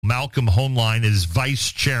Malcolm Hoenlein is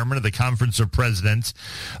vice chairman of the Conference of Presidents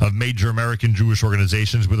of Major American Jewish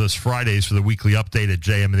Organizations, with us Fridays for the weekly update at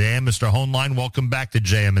JM in the AM. Mr. Hoenlein, welcome back to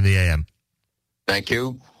JM in the AM. Thank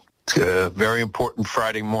you. It's a very important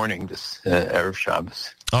Friday morning, this Erev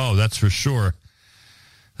Shabbos. Oh, that's for sure.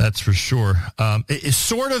 That's for sure. It's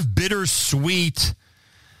sort of bittersweet.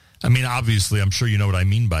 I mean, obviously, I'm sure you know what I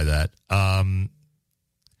mean by that.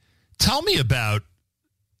 Tell me about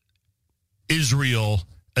Israel,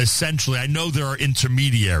 essentially. I know there are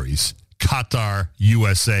intermediaries, Qatar,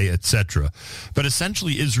 USA, etc. But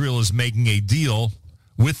essentially, Israel is making a deal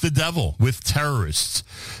with the devil, with terrorists.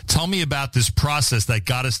 Tell me about this process that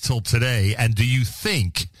got us till today, and do you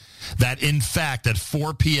think that, in fact, at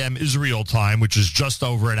 4 p.m. Israel time, which is just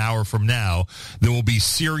over an hour from now, there will be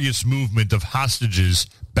serious movement of hostages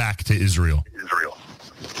back to Israel?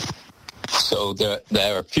 So there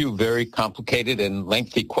are a few very complicated and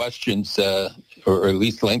lengthy questions, or at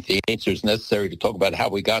least lengthy answers necessary to talk about how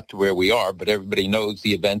we got to where we are. But everybody knows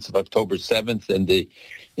the events of October 7th and the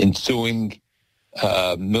ensuing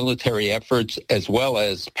military efforts, as well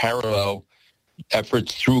as parallel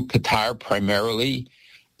efforts through Qatar primarily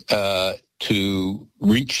to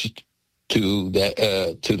reach to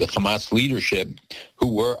the Hamas leadership, who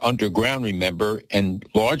were underground, remember, and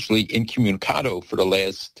largely incommunicado for the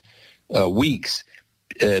last weeks,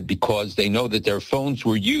 because they know that their phones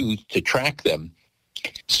were used to track them.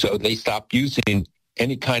 So they stopped using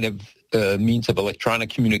any kind of means of electronic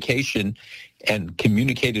communication and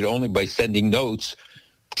communicated only by sending notes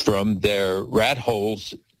from their rat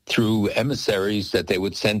holes through emissaries that they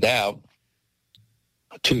would send out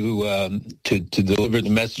to deliver the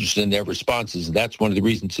messages and their responses. And that's one of the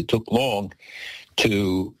reasons it took long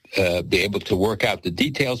to be able to work out the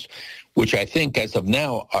details, which I think as of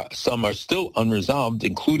now, some are still unresolved,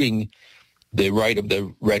 including the right of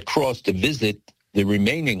the Red Cross to visit the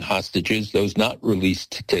remaining hostages, those not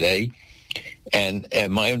released today. And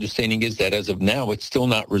my understanding is that as of now, it's still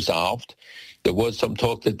not resolved. There was some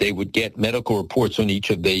talk that they would get medical reports on each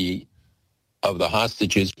of the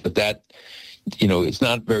hostages, but that, it's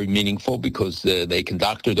not very meaningful because they can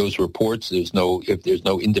doctor those reports. There's no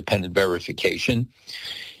independent verification,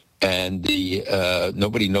 and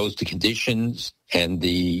nobody knows the conditions and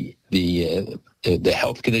the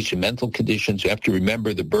health condition, mental conditions. You have to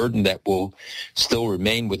remember the burden that will still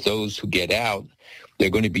remain with those who get out.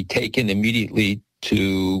 They're going to be taken immediately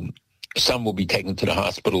some will be taken to the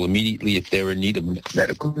hospital immediately if they're in need of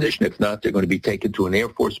medical condition. If not, they're going to be taken to an Air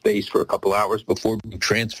Force base for a couple hours before being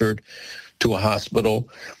transferred to a hospital.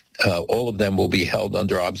 All of them will be held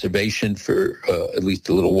under observation for at least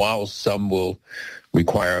a little while. Some will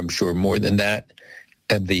require, I'm sure, more than that.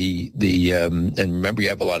 And and remember, you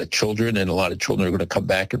have a lot of children, and a lot of children are going to come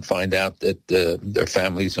back and find out that their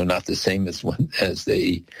families are not the same as when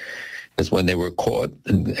they were caught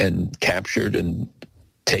and captured and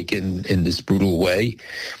taken in this brutal way.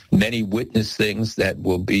 Many witness things that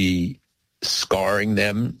will be scarring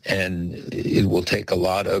them, and it will take a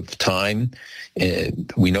lot of time.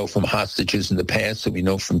 We know from hostages in the past, and we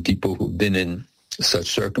know from people who've been in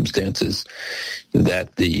such circumstances,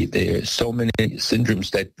 that there are so many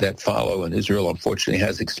syndromes that follow, and Israel unfortunately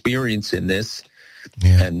has experience in this.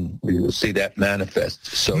 Yeah. And we will see that manifest.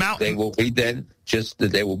 So they will be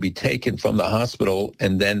they will be taken from the hospital,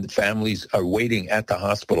 and then families are waiting at the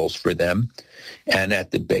hospitals for them and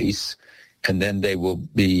at the base. And then they will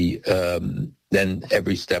be, then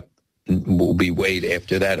every step will be weighed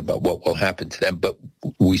after that about what will happen to them. But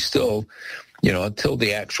we still, until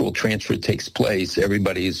the actual transfer takes place,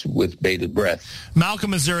 everybody is with bated breath.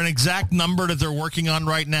 Malcolm, is there an exact number that they're working on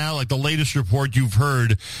right now? Like the latest report you've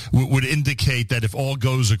heard would indicate that if all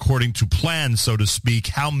goes according to plan, so to speak,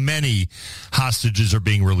 how many hostages are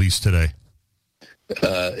being released today?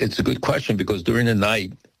 It's a good question, because during the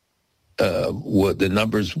night, the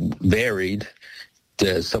numbers varied.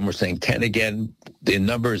 Some were saying 10 again. The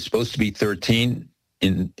number is supposed to be 13.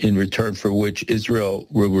 In return for which Israel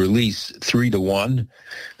will release 3-1.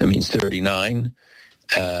 That means 39.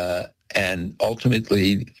 And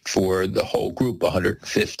ultimately, for the whole group,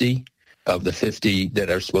 150 of the 50 that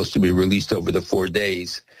are supposed to be released over the 4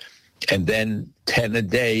 days. And then 10 a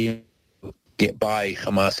day get by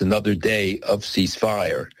Hamas another day of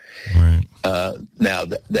ceasefire. Right. Now,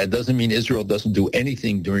 that doesn't mean Israel doesn't do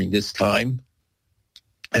anything during this time.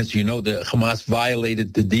 As you know, the Hamas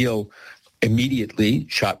violated the deal immediately,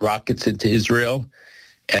 shot rockets into Israel,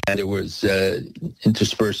 and there was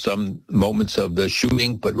interspersed some moments of the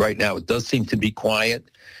shooting, but right now it does seem to be quiet.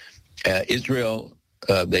 Israel,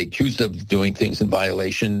 they accused of doing things in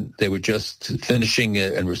violation. They were just finishing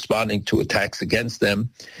and responding to attacks against them.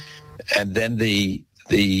 And then the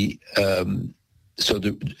if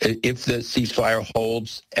the ceasefire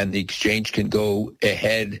holds and the exchange can go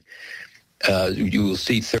ahead, you will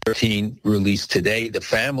see 13 released today. The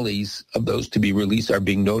families of those to be released are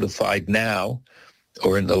being notified now,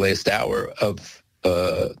 or in the last hour, of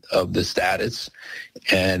the status.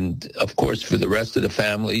 And of course, for the rest of the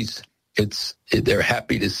families, they're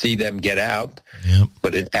happy to see them get out,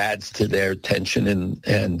 but it adds to their tension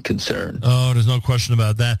and concern. Oh, there's no question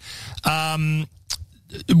about that.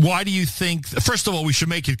 Why do you think, first of all, we should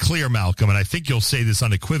make it clear, Malcolm, and I think you'll say this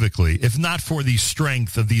unequivocally, if not for the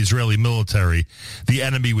strength of the Israeli military, the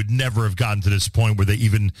enemy would never have gotten to this point where they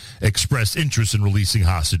even expressed interest in releasing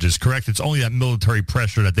hostages, correct? It's only that military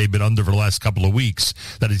pressure that they've been under for the last couple of weeks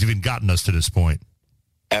that has even gotten us to this point.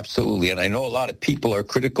 Absolutely. And I know a lot of people are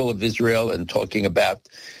critical of Israel and talking about,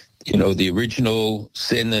 the original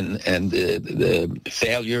sin and the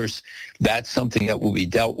failures. That's something that will be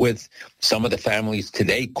dealt with. Some of the families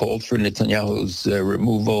today called for Netanyahu's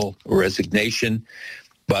removal or resignation,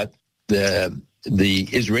 but the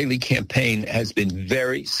Israeli campaign has been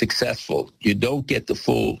very successful. You don't get the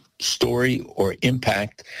full story or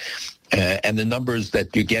impact, and the numbers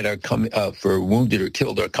that you get are coming for wounded or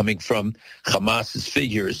killed are coming from Hamas's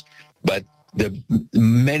figures, but the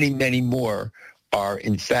many, many more are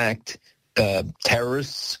in fact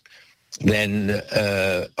terrorists than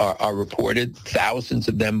are reported. Thousands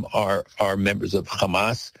of them are members of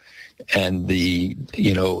Hamas, and the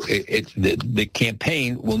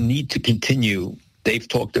campaign will need to continue. They've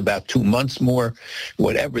talked about 2 months more,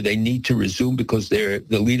 whatever. They need to resume because the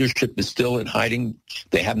leadership is still in hiding.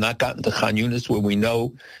 They have not gotten to Khan Yunis, where we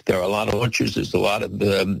know there are a lot of launchers, there's a lot of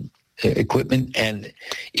equipment, and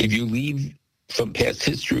if you leave from past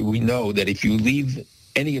history, we know that if you leave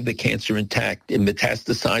any of the cancer intact, it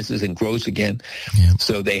metastasizes and grows again. Yeah.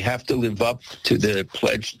 So they have to live up to the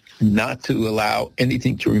pledge not to allow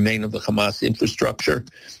anything to remain of the Hamas infrastructure.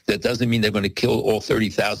 That doesn't mean they're going to kill all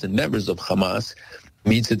 30,000 members of Hamas. It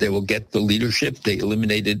means that they will get the leadership. They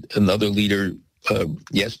eliminated another leader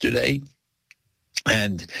yesterday.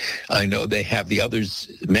 And I know they have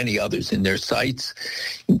many others in their sights.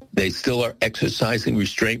 They still are exercising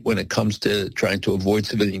restraint when it comes to trying to avoid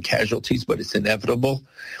civilian casualties, but it's inevitable.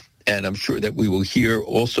 And I'm sure that we will hear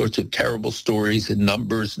all sorts of terrible stories and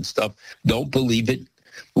numbers and stuff. Don't believe it.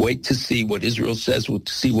 Wait to see what Israel says. We'll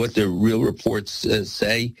see what the real reports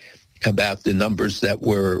say about the numbers that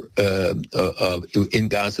were in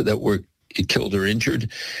Gaza that were killed or injured,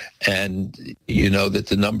 and you know that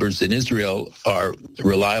the numbers in Israel are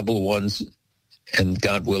reliable ones, and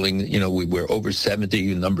God willing, we're over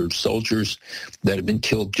 70 number of soldiers that have been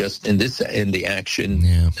killed just in the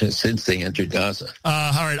action since they entered Gaza.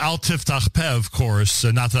 All right, Al Tiftach Peh, of course,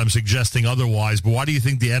 not that I'm suggesting otherwise, but why do you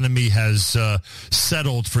think the enemy has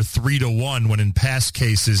settled for 3-1 when in past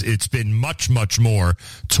cases it's been much, much more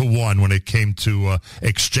to 1 when it came to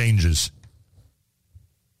exchanges?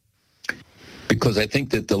 Because I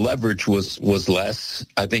think that the leverage was less.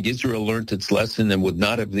 I think Israel learned its lesson and would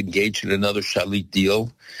not have engaged in another Shalit deal.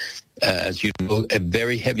 As you know, a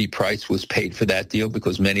very heavy price was paid for that deal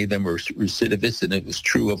because many of them were recidivists, and it was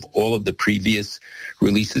true of all of the previous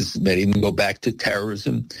releases. Many of them go back to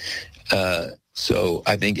terrorism. So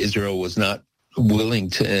I think Israel was not willing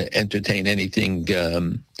to entertain anything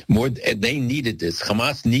more. They needed this.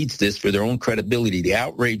 Hamas needs this for their own credibility. The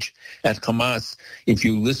outrage at Hamas, if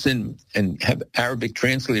you listen and have Arabic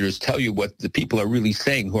translators tell you what the people are really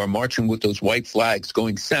saying who are marching with those white flags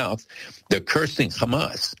going south, they're cursing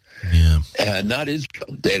Hamas. Not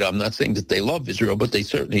Israel. I'm not saying that they love Israel, but they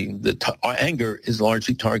certainly, anger is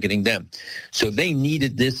largely targeting them. So they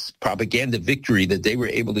needed this propaganda victory that they were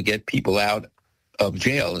able to get people out of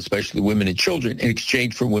jail, especially women and children, in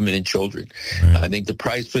exchange for women and children. Right. I think the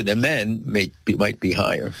price for the men might be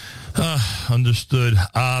higher. Understood.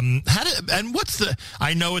 And what's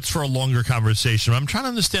I know it's for a longer conversation, but I'm trying to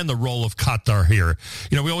understand the role of Qatar here.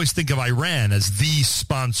 We always think of Iran as the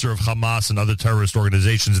sponsor of Hamas and other terrorist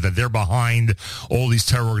organizations, that they're behind all these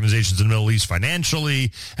terror organizations in the Middle East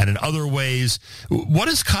financially and in other ways. What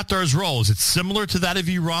is Qatar's role? Is it similar to that of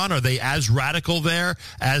Iran? Are they as radical there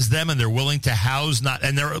as them, and they're willing to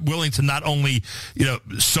they're willing to not only,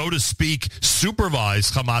 so to speak,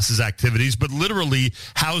 supervise Hamas's activities, but literally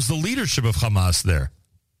house the leadership of Hamas there?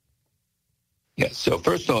 Yes. So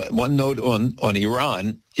first of all, one note on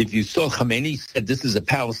Iran. If you saw, Khamenei said this is a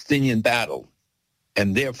Palestinian battle,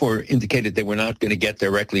 and therefore indicated they were not going to get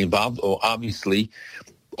directly involved. Or obviously,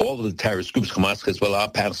 all of the terrorist groups, Hamas,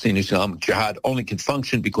 Hezbollah, Palestinian Islam Jihad, only can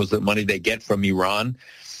function because of the money they get from Iran.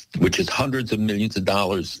 which is hundreds of millions of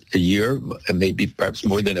dollars a year, and maybe perhaps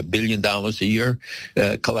more than $1 billion a year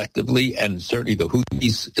collectively, and certainly the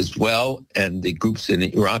Houthis as well, and the groups in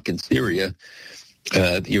Iraq and Syria,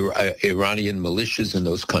 the Iranian militias in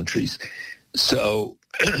those countries. So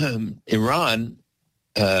Iran,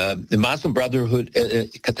 the Muslim Brotherhood,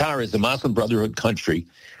 Qatar is a Muslim Brotherhood country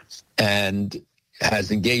and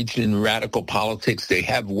has engaged in radical politics. They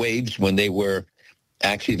have waves. When they were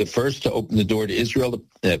actually the first to open the door to Israel,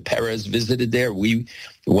 Peres visited there. We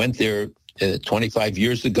went there 25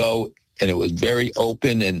 years ago, and it was very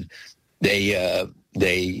open, and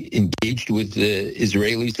they engaged with the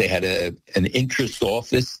Israelis. They had an interest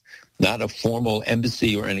office, not a formal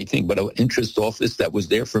embassy or anything, but an interest office that was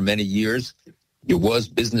there for many years. There was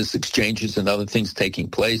business exchanges and other things taking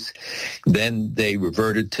place. Then they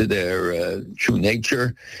reverted to their true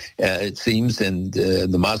nature, it seems, and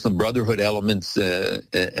the Muslim Brotherhood elements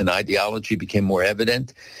and ideology became more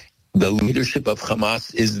evident. The leadership of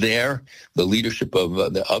Hamas is there. The leadership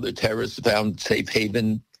of the other terrorists found safe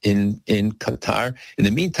haven in Qatar. In the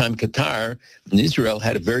meantime, Qatar and Israel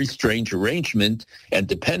had a very strange arrangement and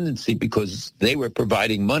dependency because they were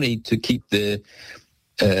providing money to keep the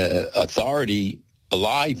authority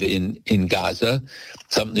alive in Gaza,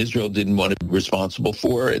 something Israel didn't want to be responsible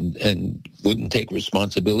for and wouldn't take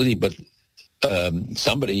responsibility, but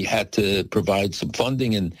somebody had to provide some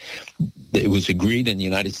funding, and it was agreed, and the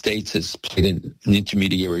United States has played an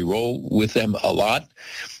intermediary role with them a lot.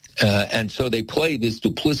 And so they play this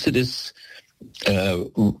duplicitous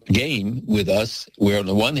game with us, where on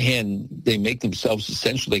the one hand, they make themselves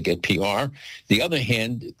essentially get PR. The other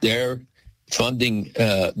hand, they're funding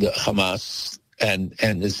the Hamas, and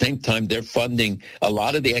at the same time, they're funding a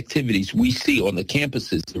lot of the activities we see on the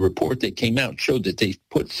campuses. The report that came out showed that they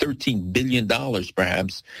put $13 billion,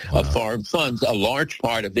 perhaps, of foreign funds, a large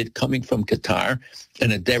part of it coming from Qatar,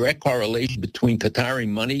 and a direct correlation between Qatari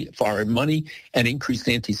money, foreign money, and increased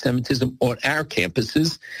anti-Semitism on our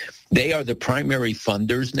campuses. They are the primary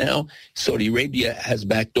funders now. Saudi Arabia has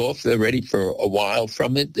backed off already for a while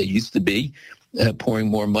from it. They used to be pouring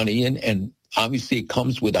more money in, and obviously it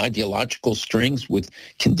comes with ideological strings, with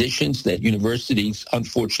conditions that universities,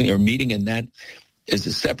 unfortunately, are meeting, and that is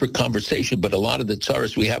a separate conversation. But a lot of the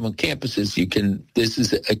tzaras we have on campuses, this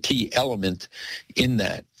is a key element in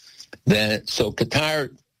that. So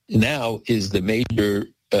Qatar now is the major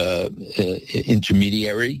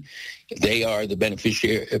intermediary. They are the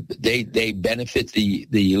beneficiary. They benefit the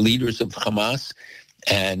leaders of Hamas.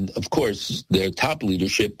 And, of course, their top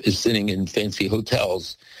leadership is sitting in fancy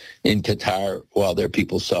hotels in Qatar while their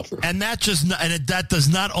people suffer. And that does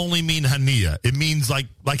not only mean Hania. It means like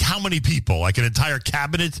how many people? Like an entire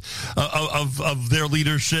cabinet of their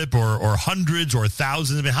leadership, or hundreds or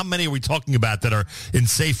thousands? I mean, how many are we talking about that are in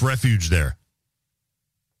safe refuge there?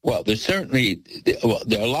 Well, there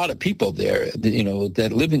are a lot of people there, that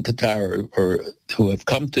live in Qatar or who have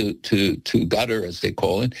come to Qatar, as they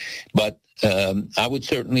call it. But I would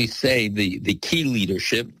certainly say the key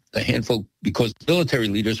leadership, a handful, because military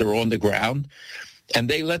leaders are on the ground, and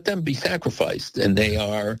they let them be sacrificed, and they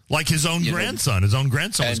are like his own grandson. His own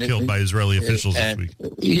grandson was killed by Israeli officials this week.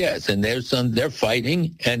 Yes, and their son, they're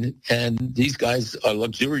fighting, and these guys are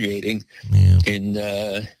luxuriating in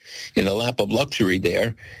a lap of luxury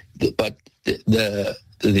there. But the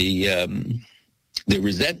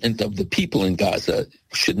resentment of the people in Gaza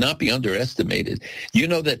should not be underestimated. You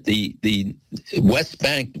know that the West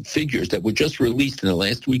Bank figures that were just released in the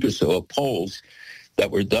last week or so of polls that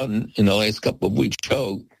were done in the last couple of weeks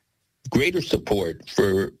show greater support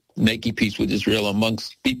for making peace with Israel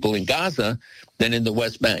amongst people in Gaza than in the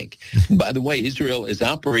West Bank. By the way, Israel is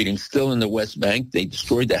operating still in the West Bank. They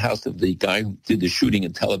destroyed the house of the guy who did the shooting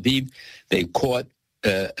in Tel Aviv. They caught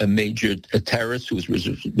a major terrorist who's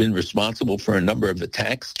been responsible for a number of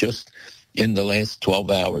attacks just in the last 12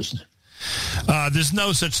 hours. There's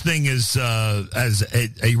no such thing as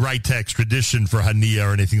a right to extradition for Hania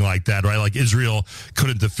or anything like that, right? Like Israel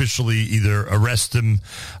couldn't officially either arrest him,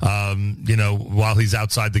 while he's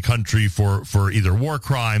outside the country for either war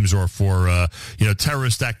crimes or for,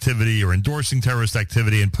 terrorist activity or endorsing terrorist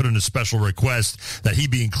activity, and put in a special request that he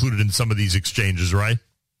be included in some of these exchanges, right?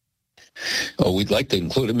 Oh, we'd like to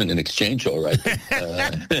include him in an exchange, all right.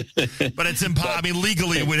 But it's impossible. I mean,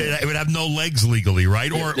 legally, it would have no legs legally,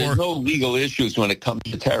 right? There's no legal issues when it comes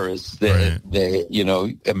to terrorists. Right.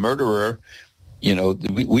 A murderer,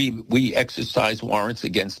 we exercise warrants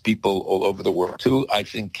against people all over the world, too. I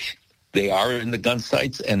think they are in the gun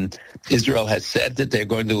sites, and Israel has said that they're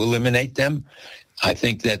going to eliminate them. I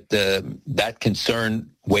think that that concern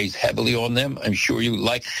weighs heavily on them. I'm sure you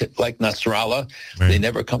like Nasrallah. Right. They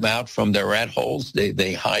never come out from their rat holes.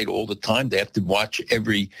 They hide all the time. They have to watch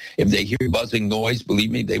if they hear buzzing noise,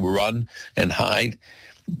 believe me, they run and hide.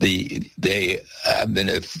 They have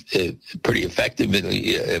been pretty effective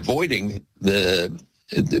in avoiding the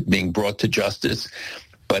being brought to justice,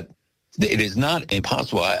 but it is not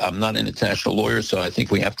impossible. I'm not an international lawyer, so I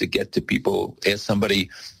think we have to get to people, ask somebody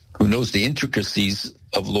who knows the intricacies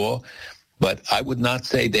of law, but I would not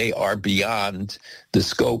say they are beyond the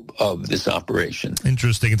scope of this operation.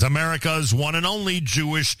 Interesting. It's America's one and only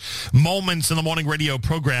Jewish Moments in the Morning radio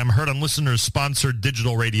program, heard on listeners-sponsored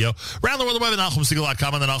digital radio. Around the world, the web at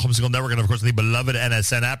NachumSegal.com and the Nachum Segal Network, and of course, the beloved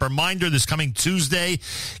NSN app. Reminder, this coming Tuesday,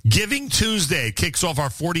 Giving Tuesday, kicks off our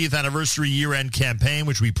 40th anniversary year-end campaign,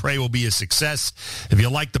 which we pray will be a success. If you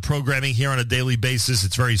like the programming here on a daily basis,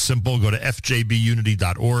 it's very simple. Go to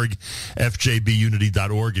fjbunity.org,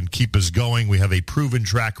 fjbunity.org, and keep us going. We have a proven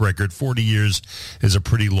track record. 40 years is a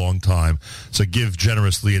pretty long time. So give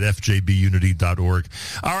generously at fjbunity.org.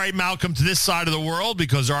 All right, Malcolm, to this side of the world,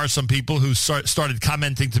 because there are some people who started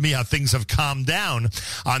commenting to me how things have calmed down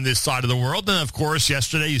on this side of the world. And, of course,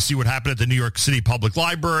 yesterday you see what happened at the New York City Public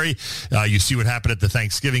Library. You see what happened at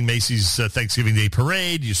the Macy's Thanksgiving Day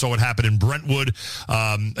Parade. You saw what happened in Brentwood,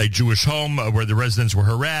 a Jewish home where the residents were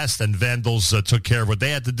harassed and vandals took care of what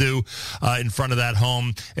they had to do in front of that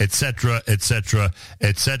home, etc., etc.,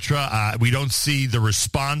 etc. We don't see the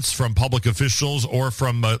response from public officials or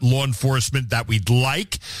from law enforcement that we'd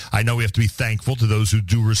like. I know we have to be thankful to those who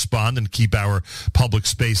do respond and keep our public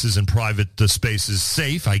spaces and private spaces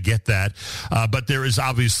safe. I get that. But there is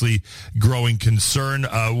obviously growing concern.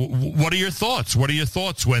 What are your thoughts? What are your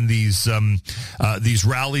thoughts when these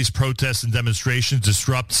rallies, protests, and demonstrations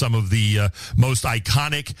disrupt some of the most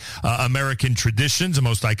iconic American traditions, the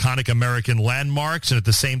most iconic American landmarks, and at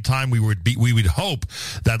the same time we would hope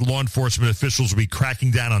that law enforcement officials will be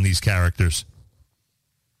cracking down on these characters?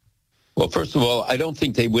 Well, first of all, I don't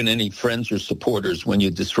think they win any friends or supporters when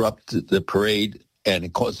you disrupt the parade, and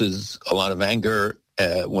it causes a lot of anger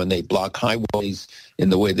when they block highways in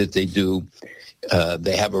the way that they do.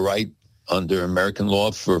 They have a right under American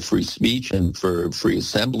law for free speech and for free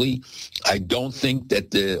assembly. I don't think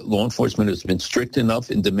that the law enforcement has been strict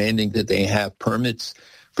enough in demanding that they have permits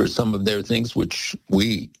for some of their things, which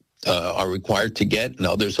we are required to get, and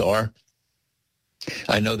others are.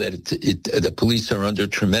 I know that the police are under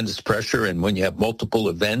tremendous pressure, and when you have multiple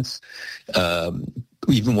events,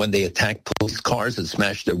 even when they attacked police cars and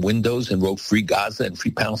smashed their windows and wrote Free Gaza and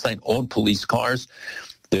Free Palestine on police cars,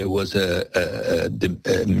 there was a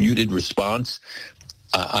muted response.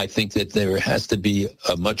 I think that there has to be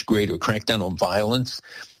a much greater crackdown on violence.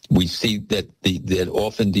 We see that that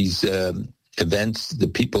often these events, the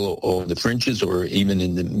people on the fringes or even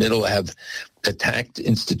in the middle have attacked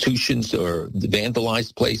institutions or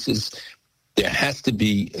vandalized places. There has to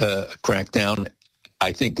be a crackdown.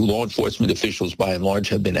 I think law enforcement officials, by and large,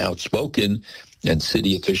 have been outspoken, and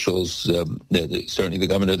city officials, certainly the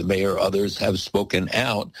governor, the mayor, others have spoken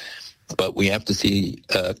out. But we have to see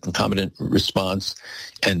a concomitant response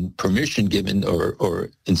and permission given or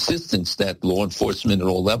insistence that law enforcement at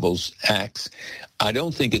all levels acts. I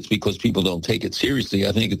don't think it's because people don't take it seriously.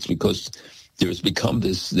 I think it's because there's become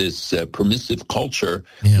this permissive culture,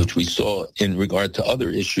 which we saw in regard to other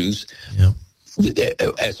issues,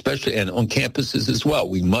 especially and on campuses as well.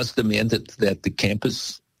 We must demand that the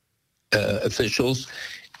campus officials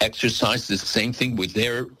exercise the same thing with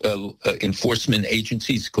their enforcement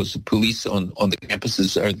agencies, because the police on the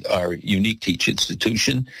campuses are unique to each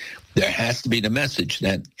institution. There has to be the message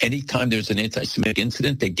that anytime there's an anti-Semitic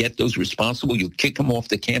incident, they get those responsible. You kick them off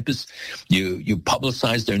the campus. You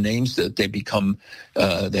publicize their names, that they become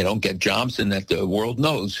they don't get jobs, and that the world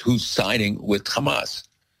knows who's siding with Hamas.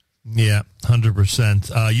 Yeah,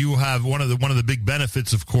 100%. You have one of the big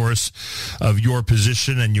benefits, of course, of your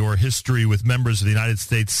position and your history with members of the United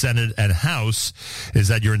States Senate and House is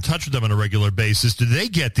that you're in touch with them on a regular basis. Do they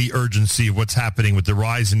get the urgency of what's happening with the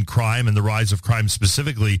rise in crime and the rise of crime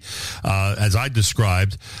specifically, as I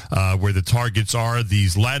described, where the targets are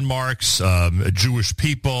these landmarks, Jewish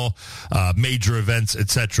people, major events,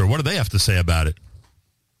 etc.? What do they have to say about it?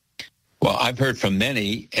 Well, I've heard from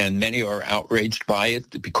many, and many are outraged by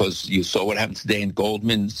it, because you saw what happened today in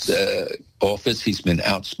Goldman's office. He's been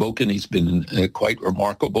outspoken. He's been quite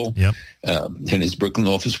remarkable. Yep. And his Brooklyn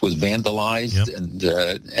office was vandalized, and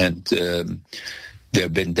there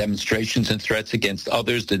have been demonstrations and threats against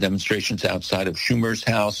others. The demonstrations outside of Schumer's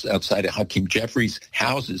house, outside of Hakeem Jeffries'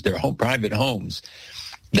 houses, their private homes.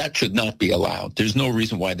 That should not be allowed. There's no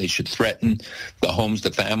reason why they should threaten the homes,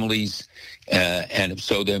 the families. and if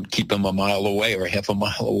so, then keep them a mile away or half a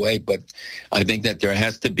mile away. But I think that there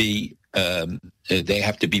has to be, they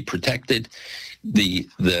have to be protected. The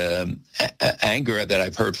anger that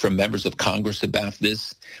I've heard from members of Congress about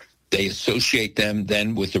this, they associate them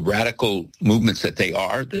then with the radical movements that they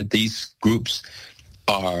are, that these groups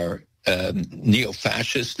are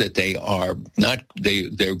neo-fascist, that they are not,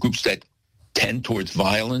 they're groups that tend towards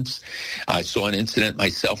violence. I saw an incident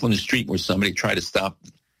myself on the street where somebody tried to stop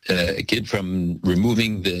a kid from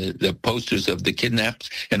removing the posters of the kidnapped,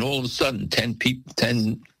 and all of a sudden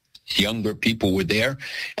 10 younger people were there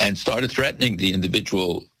and started threatening the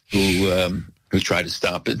individual who tried to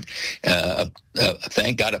stop it.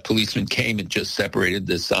 Thank God a policeman came and just separated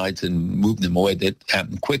the sides and moved them away. That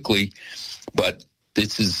happened quickly, but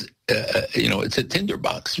this is, it's a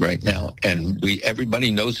tinderbox right now, and everybody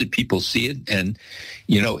knows it. People see it, and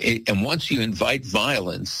and once you invite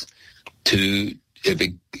violence to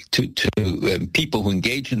people who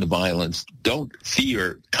engage in the violence, don't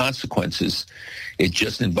fear consequences. It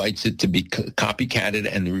just invites it to be copycatted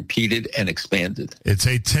and repeated and expanded. It's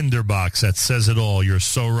a tinderbox. That says it all. You're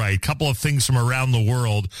so right. Couple of things from around the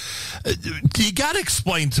world. You got to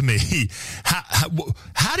explain to me,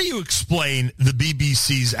 how do you explain the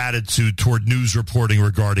BBC's attitude toward news reporting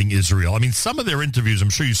regarding Israel? I mean, some of their interviews,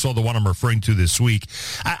 I'm sure you saw the one I'm referring to this week.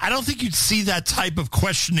 I don't think you'd see that type of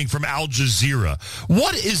questioning from Al Jazeera.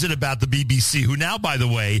 What is it about the BBC, who now, by the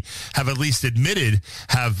way, have at least admitted,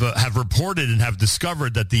 have reported and have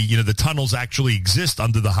discovered that the tunnels actually exist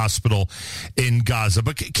under the hospital in Gaza?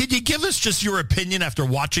 But can you give us just your opinion after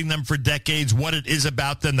watching them for decades, what it is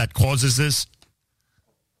about them that causes this?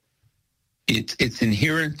 It's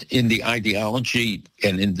inherent in the ideology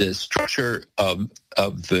and in the structure of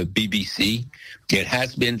the BBC. It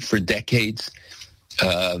has been for decades.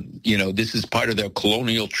 This is part of their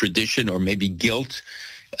colonial tradition or maybe guilt.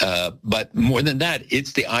 But more than that,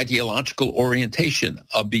 it's the ideological orientation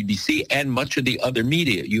of BBC and much of the other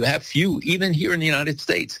media. You have few, even here in the United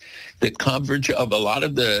States, the coverage of a lot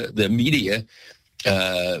of the media,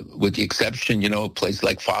 with the exception, a place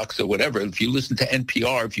like Fox or whatever. If you listen to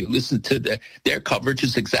NPR, if you listen to their coverage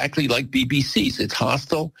is exactly like BBC's. It's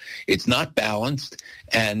hostile. It's not balanced.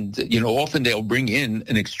 And, often they'll bring in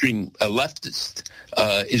an extreme leftist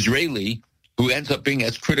Israeli who ends up being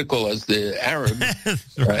as critical as the Arab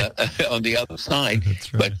on the other side. Right.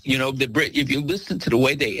 But, if you listen to the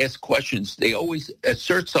way they ask questions, they always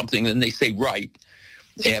assert something and they say right.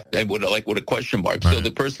 With a question mark. Right. So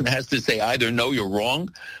the person has to say either no, you're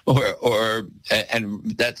wrong, or and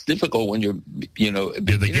that's difficult when you're being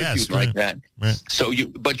interviewed guest, like right? that. Right. So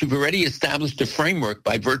but you've already established a framework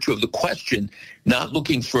by virtue of the question, not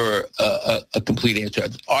looking for a complete answer.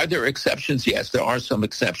 Are there exceptions? Yes, there are some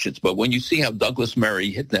exceptions. But when you see how Douglas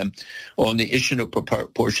Murray hit them on the issue of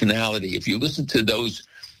proportionality, if you listen to those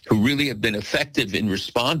who really have been effective in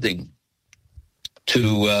responding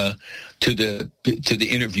to the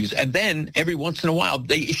interviews, and then every once in a while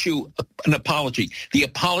they issue an apology. The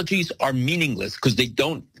apologies are meaningless because they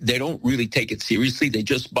don't really take it seriously. They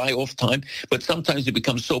just buy off time. But sometimes it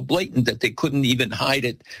becomes so blatant that they couldn't even hide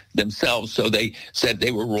it themselves. So they said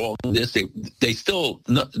they were wrong. They still,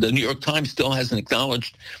 the New York Times still hasn't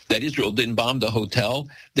acknowledged that Israel didn't bomb the hotel.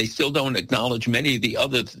 They still don't acknowledge many of the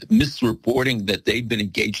other misreporting that they've been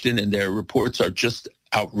engaged in, and their reports are just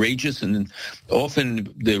outrageous. And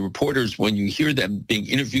often the reporters, when you hear them being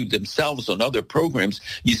interviewed themselves on other programs,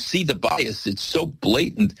 you see the bias. It's so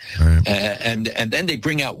blatant. Right. And then they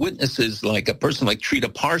bring out witnesses like a person like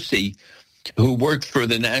Trita Parsi, who worked for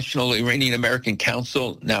the National Iranian American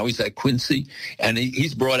Council. Now he's at Quincy, and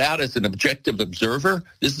he's brought out as an objective observer.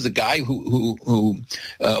 This is a guy who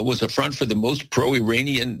was a front for the most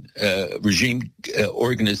pro-Iranian regime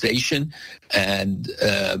organization, and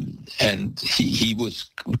he was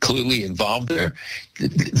clearly involved there.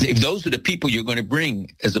 If those are the people you're going to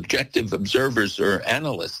bring as objective observers or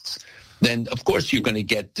analysts, then of course you're going to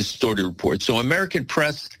get distorted reports. So American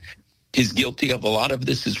press is guilty of a lot of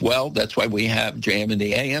this as well. That's why we have JM and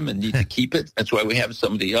the AM and need to keep it. That's why we have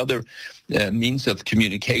some of the other means of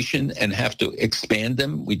communication and have to expand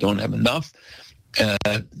them. We don't have enough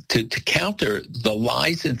to counter the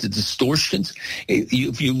lies and the distortions.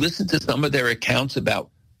 If you listen to some of their accounts about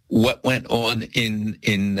what went on in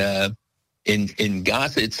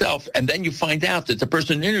Gaza itself, and then you find out that the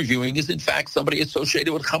person interviewing is in fact somebody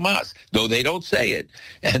associated with Hamas, though they don't say it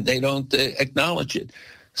and they don't acknowledge it.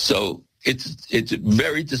 So it's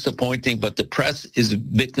very disappointing, but the press is a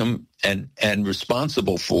victim and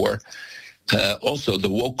responsible for also the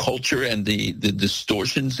woke culture and the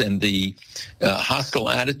distortions and the hostile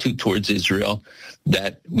attitude towards Israel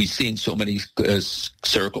that we see in so many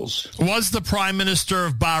circles. Was the Prime Minister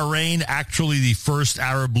of Bahrain actually the first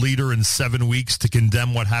Arab leader in 7 weeks to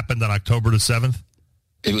condemn what happened on October the 7th?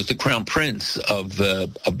 It was the Crown Prince of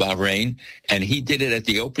Bahrain, and he did it at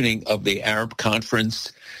the opening of the Arab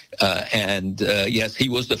Conference. Yes, he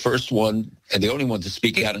was the first one and the only one to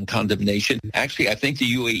speak out in condemnation. Actually, I think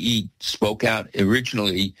the UAE spoke out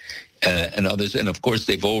originally, and others, and of course,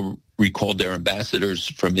 they've all recalled their ambassadors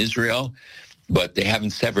from Israel, but they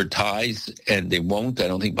haven't severed ties, and they won't. I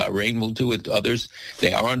don't think Bahrain will do it. Others,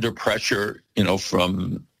 they are under pressure,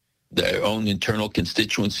 from their own internal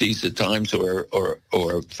constituencies at times, or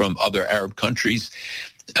from other Arab countries.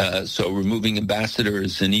 So removing ambassadors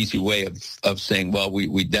is an easy way of saying, well,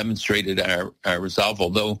 we demonstrated our resolve,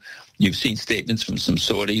 although you've seen statements from some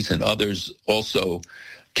Saudis and others also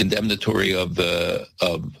condemnatory of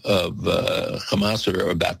Hamas or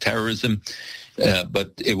about terrorism.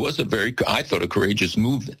 But it was I thought, a courageous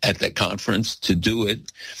move at that conference to do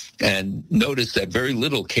it. And notice that very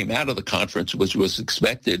little came out of the conference, which was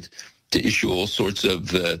expected to issue all sorts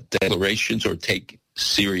of declarations or take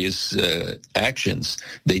serious actions.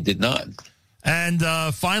 They did not. And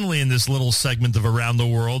finally, in this little segment of Around the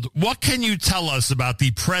World, what can you tell us about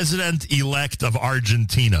the president-elect of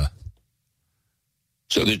Argentina?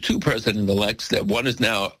 So there are two president-elects. That one is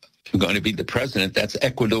now going to be the president. That's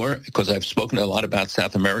Ecuador, because I've spoken a lot about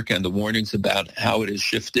South America and the warnings about how it has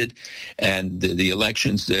shifted. And the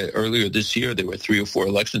elections earlier this year, there were 3 or 4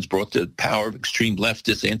 elections brought to power of extreme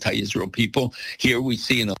leftist, anti-Israel people. Here we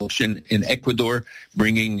see an election in Ecuador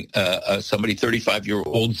bringing somebody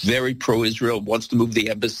 35-year-old, very pro-Israel, wants to move the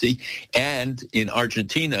embassy. And in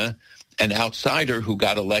Argentina, an outsider who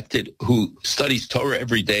got elected, who studies Torah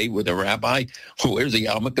every day with a rabbi, who wears a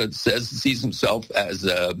yarmulke, sees himself as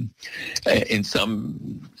in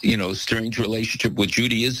some, strange relationship with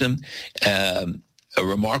Judaism. A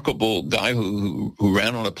remarkable guy who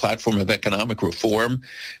ran on a platform of economic reform,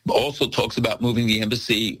 also talks about moving the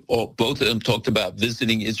embassy. Both of them talked about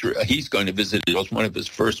visiting Israel. He's going to visit it. It was one of his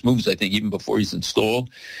first moves, I think, even before he's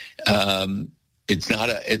installed. It's not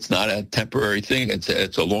a temporary thing.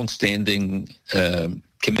 It's a long-standing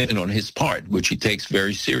commitment on his part, which he takes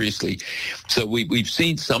very seriously. So we've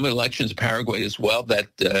seen some elections in Paraguay as well that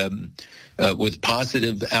with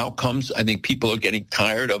positive outcomes. I think people are getting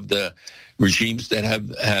tired of the regimes that have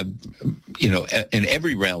in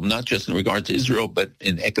every realm, not just in regard to Israel, but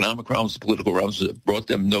in economic realms, political realms, have brought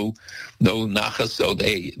them no nachas. So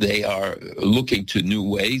they are looking to new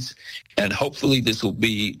ways, and hopefully this will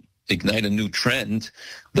ignite a new trend,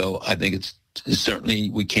 though I think it's certainly,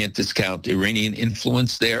 we can't discount Iranian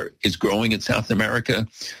influence there is growing in South America.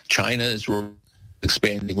 China is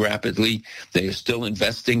expanding rapidly. They are still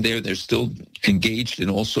investing there. They're still engaged in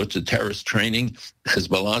all sorts of terrorist training.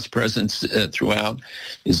 Hezbollah's presence throughout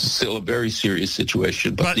is still a very serious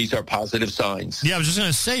situation, but these are positive signs. Yeah, I was just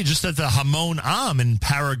going to say, just that the Hamon Am in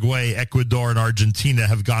Paraguay, Ecuador, and Argentina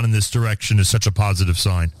have gone in this direction is such a positive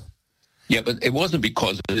sign. Yeah, but it wasn't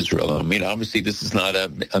because of Israel. I mean, obviously, this is not a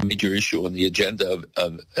major issue on the agenda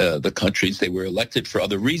of the countries. They were elected for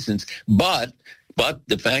other reasons. But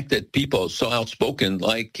the fact that people are so outspoken,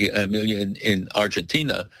 like Amelia in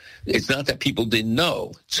Argentina, it's not that people didn't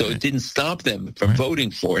know. So it didn't stop them from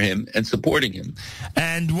voting for him and supporting him.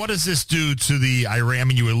 And what does this do to the Iran? I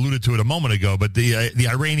mean, you alluded to it a moment ago, but the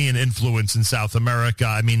Iranian influence in South America.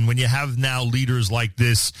 I mean, when you have now leaders like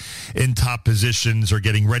this in top positions or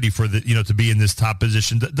getting ready for to be in this top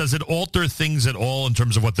position, does it alter things at all in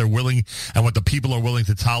terms of what they're willing and what the people are willing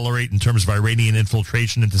to tolerate in terms of Iranian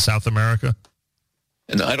infiltration into South America?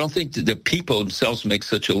 And I don't think that the people themselves make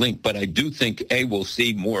such a link, but I do think, we'll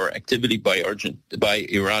see more activity by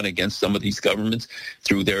Iran against some of these governments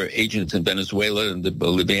through their agents in Venezuela and the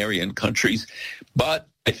Bolivarian countries. But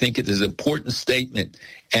I think it is an important statement.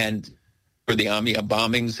 And for the Amia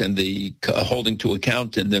bombings and the holding to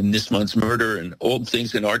account and the Nisman's murder and all the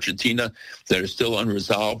things in Argentina that are still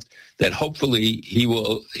unresolved, that hopefully he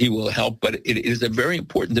will help. But it is a very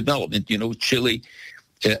important development. Chile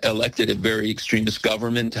elected a very extremist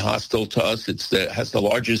government, hostile to us. It has the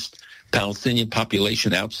largest Palestinian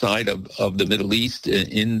population outside of the Middle East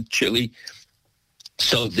in Chile.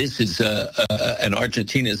 So this is and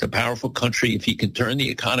Argentina is a powerful country. If he can turn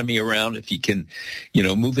the economy around, if he can,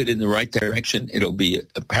 move it in the right direction, it'll be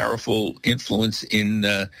a powerful influence in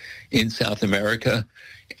South America.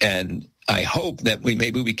 And I hope that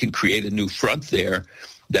maybe we can create a new front there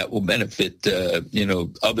that will benefit,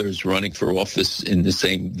 others running for office in the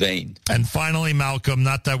same vein. And finally, Malcolm,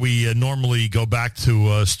 not that we normally go back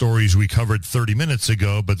to stories we covered 30 minutes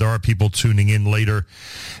ago, but there are people tuning in later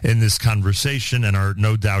in this conversation and are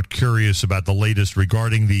no doubt curious about the latest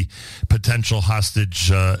regarding the potential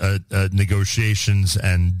hostage negotiations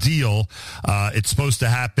and deal. It's supposed to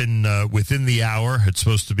happen within the hour. It's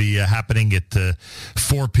supposed to be happening at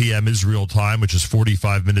 4 p.m. Israel time, which is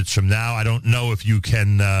 45 minutes from now. I don't know if you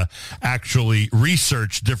can actually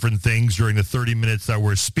research different things during the 30 minutes that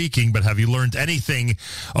we're speaking, but have you learned anything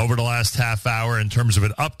over the last half hour in terms of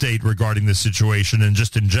an update regarding the situation? And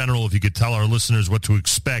just in general, if you could tell our listeners what to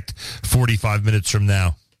expect 45 minutes from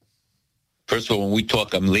now. First of all, when we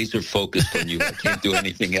talk, I'm laser focused on you. I can't do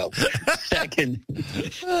anything else. Second,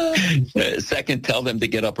 tell them to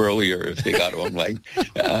get up earlier if they got on late.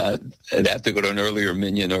 They'd have to go to an earlier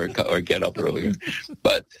minyan or get up earlier.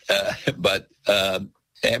 But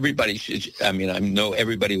everybody should. I know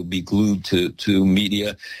everybody will be glued to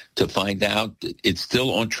media to find out. It's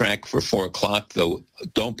still on track for 4:00, though.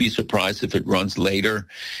 Don't be surprised if it runs later.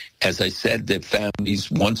 As I said, the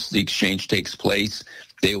families, once the exchange takes place,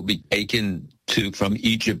 they will be taken from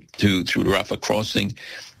Egypt through the Rafah crossing.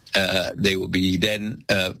 They will be then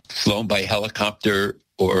flown by helicopter,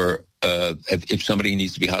 or if somebody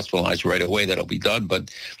needs to be hospitalized right away, that'll be done.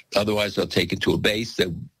 But otherwise, they'll take it to a base.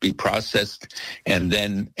 They'll be processed, and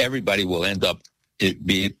then everybody will end up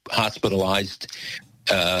be hospitalized.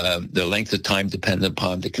 The length of time dependent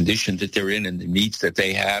upon the condition that they're in and the needs that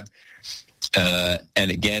they have.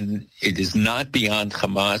 And again, it is not beyond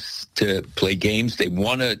Hamas to play games. They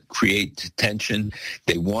want to create tension.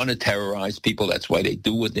 They want to terrorize people. That's why they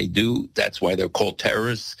do what they do. That's why they're called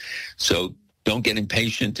terrorists. So don't get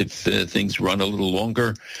impatient if things run a little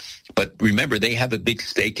longer. But remember, they have a big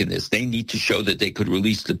stake in this. They need to show that they could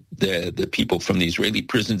release the people from the Israeli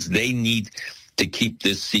prisons. They need to keep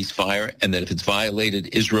this ceasefire, and that if it's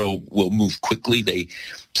violated, Israel will move quickly. They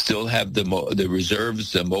still have the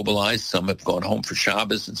reserves mobilized. Some have gone home for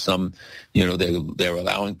Shabbos, and some, they're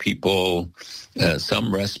allowing people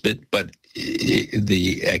some respite. But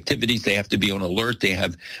the activities, they have to be on alert. They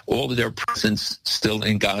have all of their presence still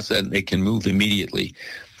in Gaza, and they can move immediately.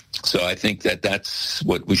 So I think that's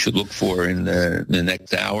what we should look for in the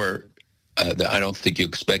next hour. I don't think you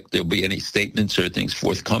expect there'll be any statements or things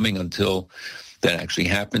forthcoming until that actually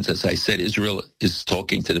happens. As I said, Israel is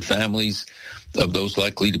talking to the families of those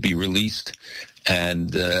likely to be released,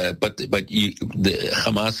 and but the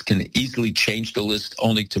Hamas can easily change the list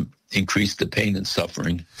only to increase the pain and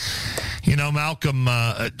suffering. Malcolm,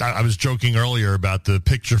 I was joking earlier about the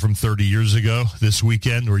picture from 30 years ago this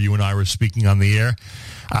weekend where you and I were speaking on the air.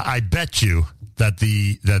 I bet you that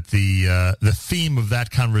the theme of that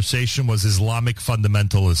conversation was Islamic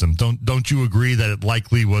fundamentalism. Don't you agree that it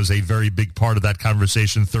likely was a very big part of that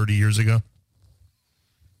conversation 30 years ago?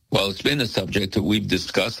 Well, it's been a subject that we've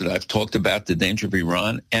discussed, and I've talked about the danger of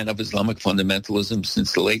Iran and of Islamic fundamentalism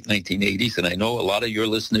since the late 1980s. And I know a lot of your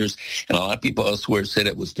listeners and a lot of people elsewhere said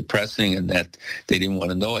it was depressing and that they didn't want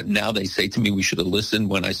to know it. Now they say to me we should have listened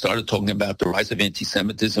when I started talking about the rise of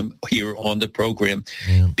anti-Semitism here on the program.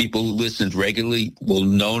 Yeah. People who listened regularly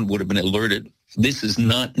would have been alerted. This is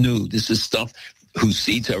not new. This is stuff whose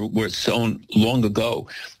seeds were sown long ago.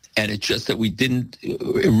 And it's just that we didn't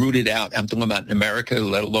root it out. I'm talking about in America,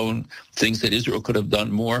 let alone things that Israel could have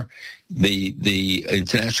done more. The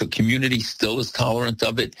international community still is tolerant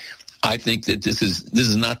of it. I think that this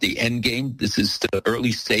is not the end game. This is the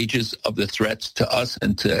early stages of the threats to us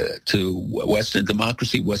and to Western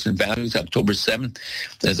democracy, Western values. October 7th,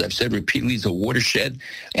 as I've said repeatedly, is a watershed.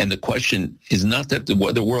 And the question is not that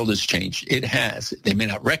the world has changed. It has. They may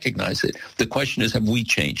not recognize it. The question is, have we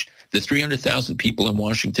changed? The 300,000 people in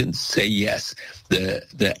Washington say yes.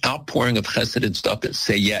 The outpouring of chesed and stuff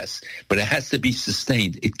say yes. But it has to be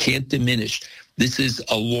sustained. It can't diminish. This is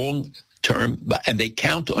a long term, and they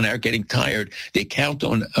count on our getting tired. They count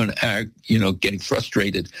on our, getting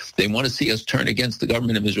frustrated. They want to see us turn against the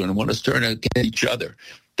government of Israel and want us to turn against each other.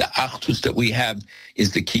 The achdus that we have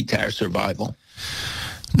is the key to our survival.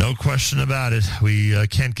 No question about it. We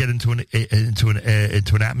can't get into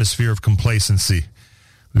an atmosphere of complacency.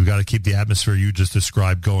 We've got to keep the atmosphere you just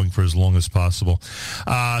described going for as long as possible.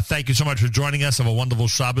 Thank you so much for joining us. Have a wonderful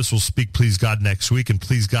Shabbos. We'll speak, please God, next week. And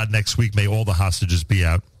please God, next week, may all the hostages be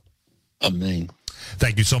out. Amen.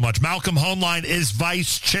 Thank you so much. Malcolm Hoenlein is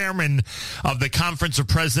vice chairman of the Conference of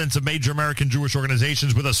Presidents of Major American Jewish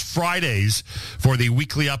Organizations, with us Fridays for the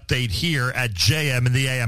weekly update here at JM in the AM.